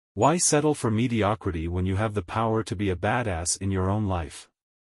Why settle for mediocrity when you have the power to be a badass in your own life?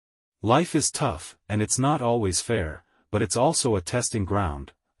 Life is tough, and it's not always fair, but it's also a testing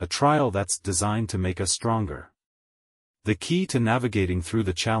ground, a trial that's designed to make us stronger. The key to navigating through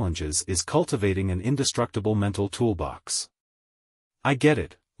the challenges is cultivating an indestructible mental toolbox. I get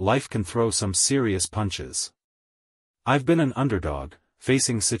it, life can throw some serious punches. I've been an underdog,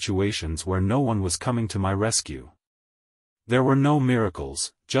 facing situations where no one was coming to my rescue. There were no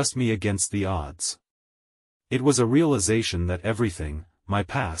miracles, just me against the odds. It was a realization that everything, my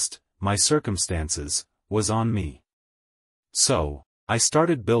past, my circumstances, was on me. So, I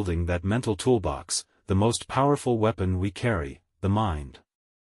started building that mental toolbox, the most powerful weapon we carry, the mind.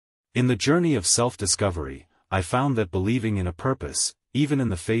 In the journey of self-discovery, I found that believing in a purpose, even in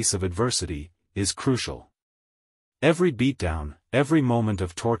the face of adversity, is crucial. Every beatdown, every moment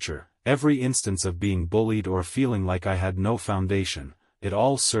of torture, every instance of being bullied or feeling like I had no foundation, it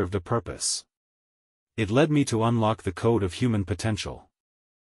all served a purpose. It led me to unlock the code of human potential.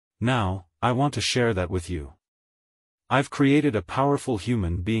 Now, I want to share that with you. I've created a powerful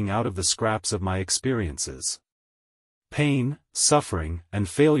human being out of the scraps of my experiences. Pain, suffering, and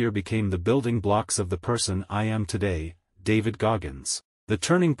failure became the building blocks of the person I am today, David Goggins. The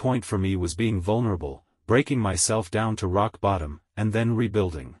turning point for me was being vulnerable, breaking myself down to rock bottom, and then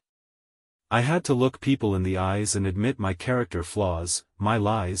rebuilding. I had to look people in the eyes and admit my character flaws, my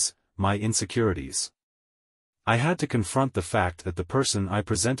lies, my insecurities. I had to confront the fact that the person I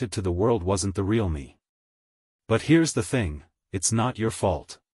presented to the world wasn't the real me. But here's the thing, it's not your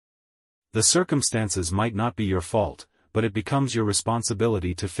fault. The circumstances might not be your fault, but it becomes your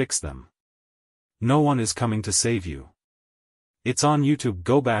responsibility to fix them. No one is coming to save you. It's on you to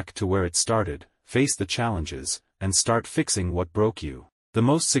go back to where it started, face the challenges, and start fixing what broke you. The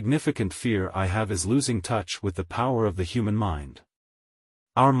most significant fear I have is losing touch with the power of the human mind.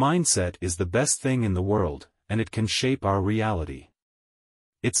 Our mindset is the best thing in the world, and it can shape our reality.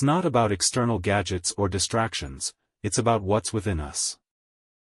 It's not about external gadgets or distractions, it's about what's within us.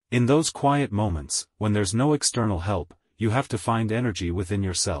 In those quiet moments, when there's no external help, you have to find energy within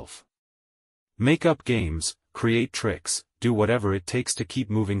yourself. Make up games, create tricks, do whatever it takes to keep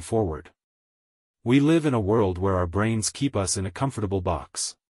moving forward. We live in a world where our brains keep us in a comfortable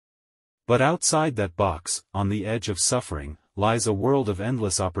box. But outside that box, on the edge of suffering, lies a world of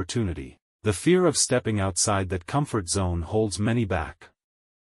endless opportunity. The fear of stepping outside that comfort zone holds many back.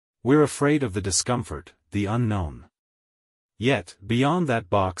 We're afraid of the discomfort, the unknown. Yet, beyond that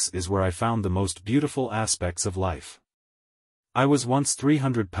box is where I found the most beautiful aspects of life. I was once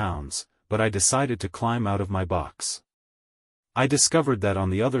 300 pounds, but I decided to climb out of my box. I discovered that on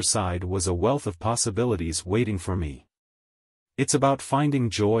the other side was a wealth of possibilities waiting for me. It's about finding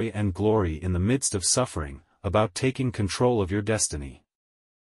joy and glory in the midst of suffering, about taking control of your destiny.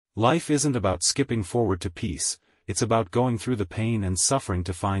 Life isn't about skipping forward to peace, it's about going through the pain and suffering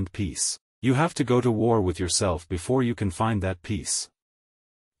to find peace. You have to go to war with yourself before you can find that peace.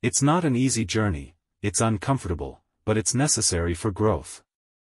 It's not an easy journey, it's uncomfortable, but it's necessary for growth.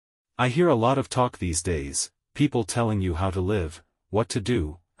 I hear a lot of talk these days, people telling you how to live, what to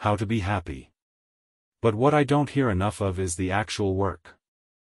do, how to be happy. But what I don't hear enough of is the actual work.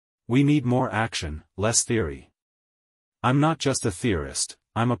 We need more action, less theory. I'm not just a theorist,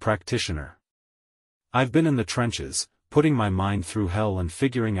 I'm a practitioner. I've been in the trenches, putting my mind through hell and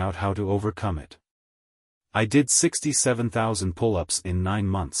figuring out how to overcome it. I did 67,000 pull-ups in 9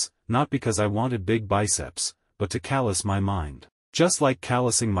 months, not because I wanted big biceps, but to callous my mind. Just like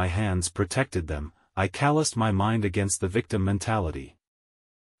callousing my hands protected them, I calloused my mind against the victim mentality.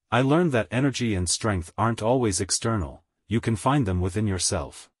 I learned that energy and strength aren't always external, you can find them within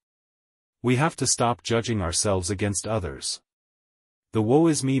yourself. We have to stop judging ourselves against others. The woe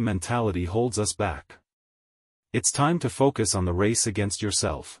is me mentality holds us back. It's time to focus on the race against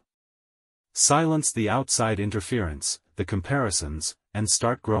yourself. Silence the outside interference, the comparisons, and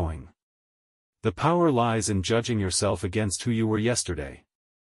start growing. The power lies in judging yourself against who you were yesterday.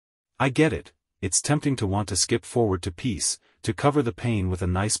 I get it, it's tempting to want to skip forward to peace, to cover the pain with a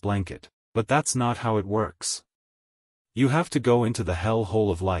nice blanket, but that's not how it works. You have to go into the hell hole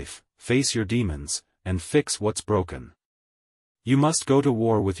of life, face your demons, and fix what's broken. You must go to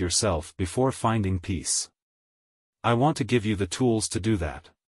war with yourself before finding peace. I want to give you the tools to do that.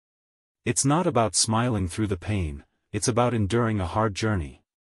 It's not about smiling through the pain, it's about enduring a hard journey.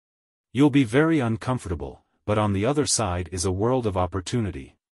 You'll be very uncomfortable, but on the other side is a world of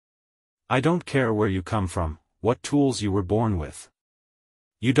opportunity. I don't care where you come from, what tools you were born with.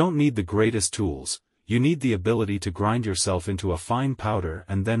 You don't need the greatest tools, you need the ability to grind yourself into a fine powder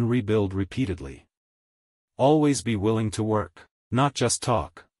and then rebuild repeatedly. Always be willing to work, not just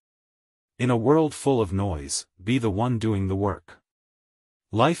talk. In a world full of noise, be the one doing the work.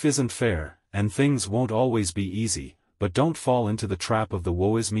 Life isn't fair, and things won't always be easy, but don't fall into the trap of the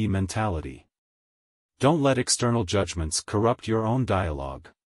woe is me mentality. Don't let external judgments corrupt your own dialogue.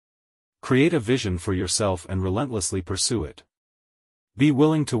 Create a vision for yourself and relentlessly pursue it. Be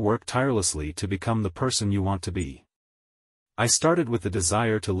willing to work tirelessly to become the person you want to be. I started with the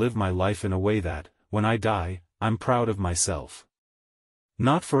desire to live my life in a way that, when I die, I'm proud of myself.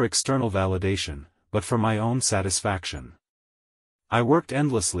 Not for external validation, but for my own satisfaction. I worked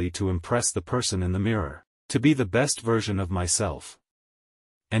endlessly to impress the person in the mirror, to be the best version of myself.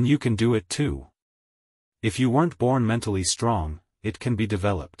 And you can do it too. If you weren't born mentally strong, it can be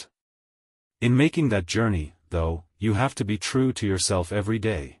developed. In making that journey, though, you have to be true to yourself every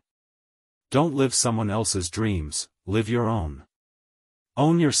day. Don't live someone else's dreams, live your own.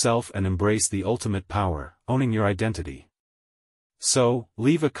 Own yourself and embrace the ultimate power, owning your identity. So,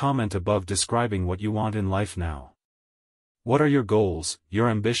 leave a comment above describing what you want in life now. What are your goals, your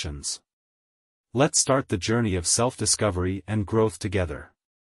ambitions? Let's start the journey of self-discovery and growth together.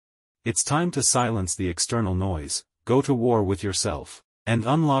 It's time to silence the external noise, go to war with yourself, and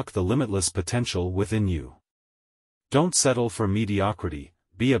unlock the limitless potential within you. Don't settle for mediocrity,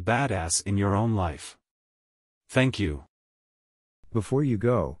 be a badass in your own life. Thank you. Before you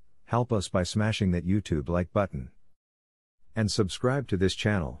go, help us by smashing that YouTube like button. And subscribe to this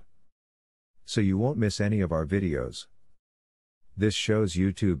channel, so you won't miss any of our videos. This shows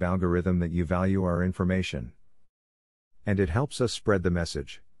YouTube algorithm that you value our information. And it helps us spread the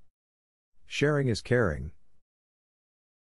message. Sharing is caring.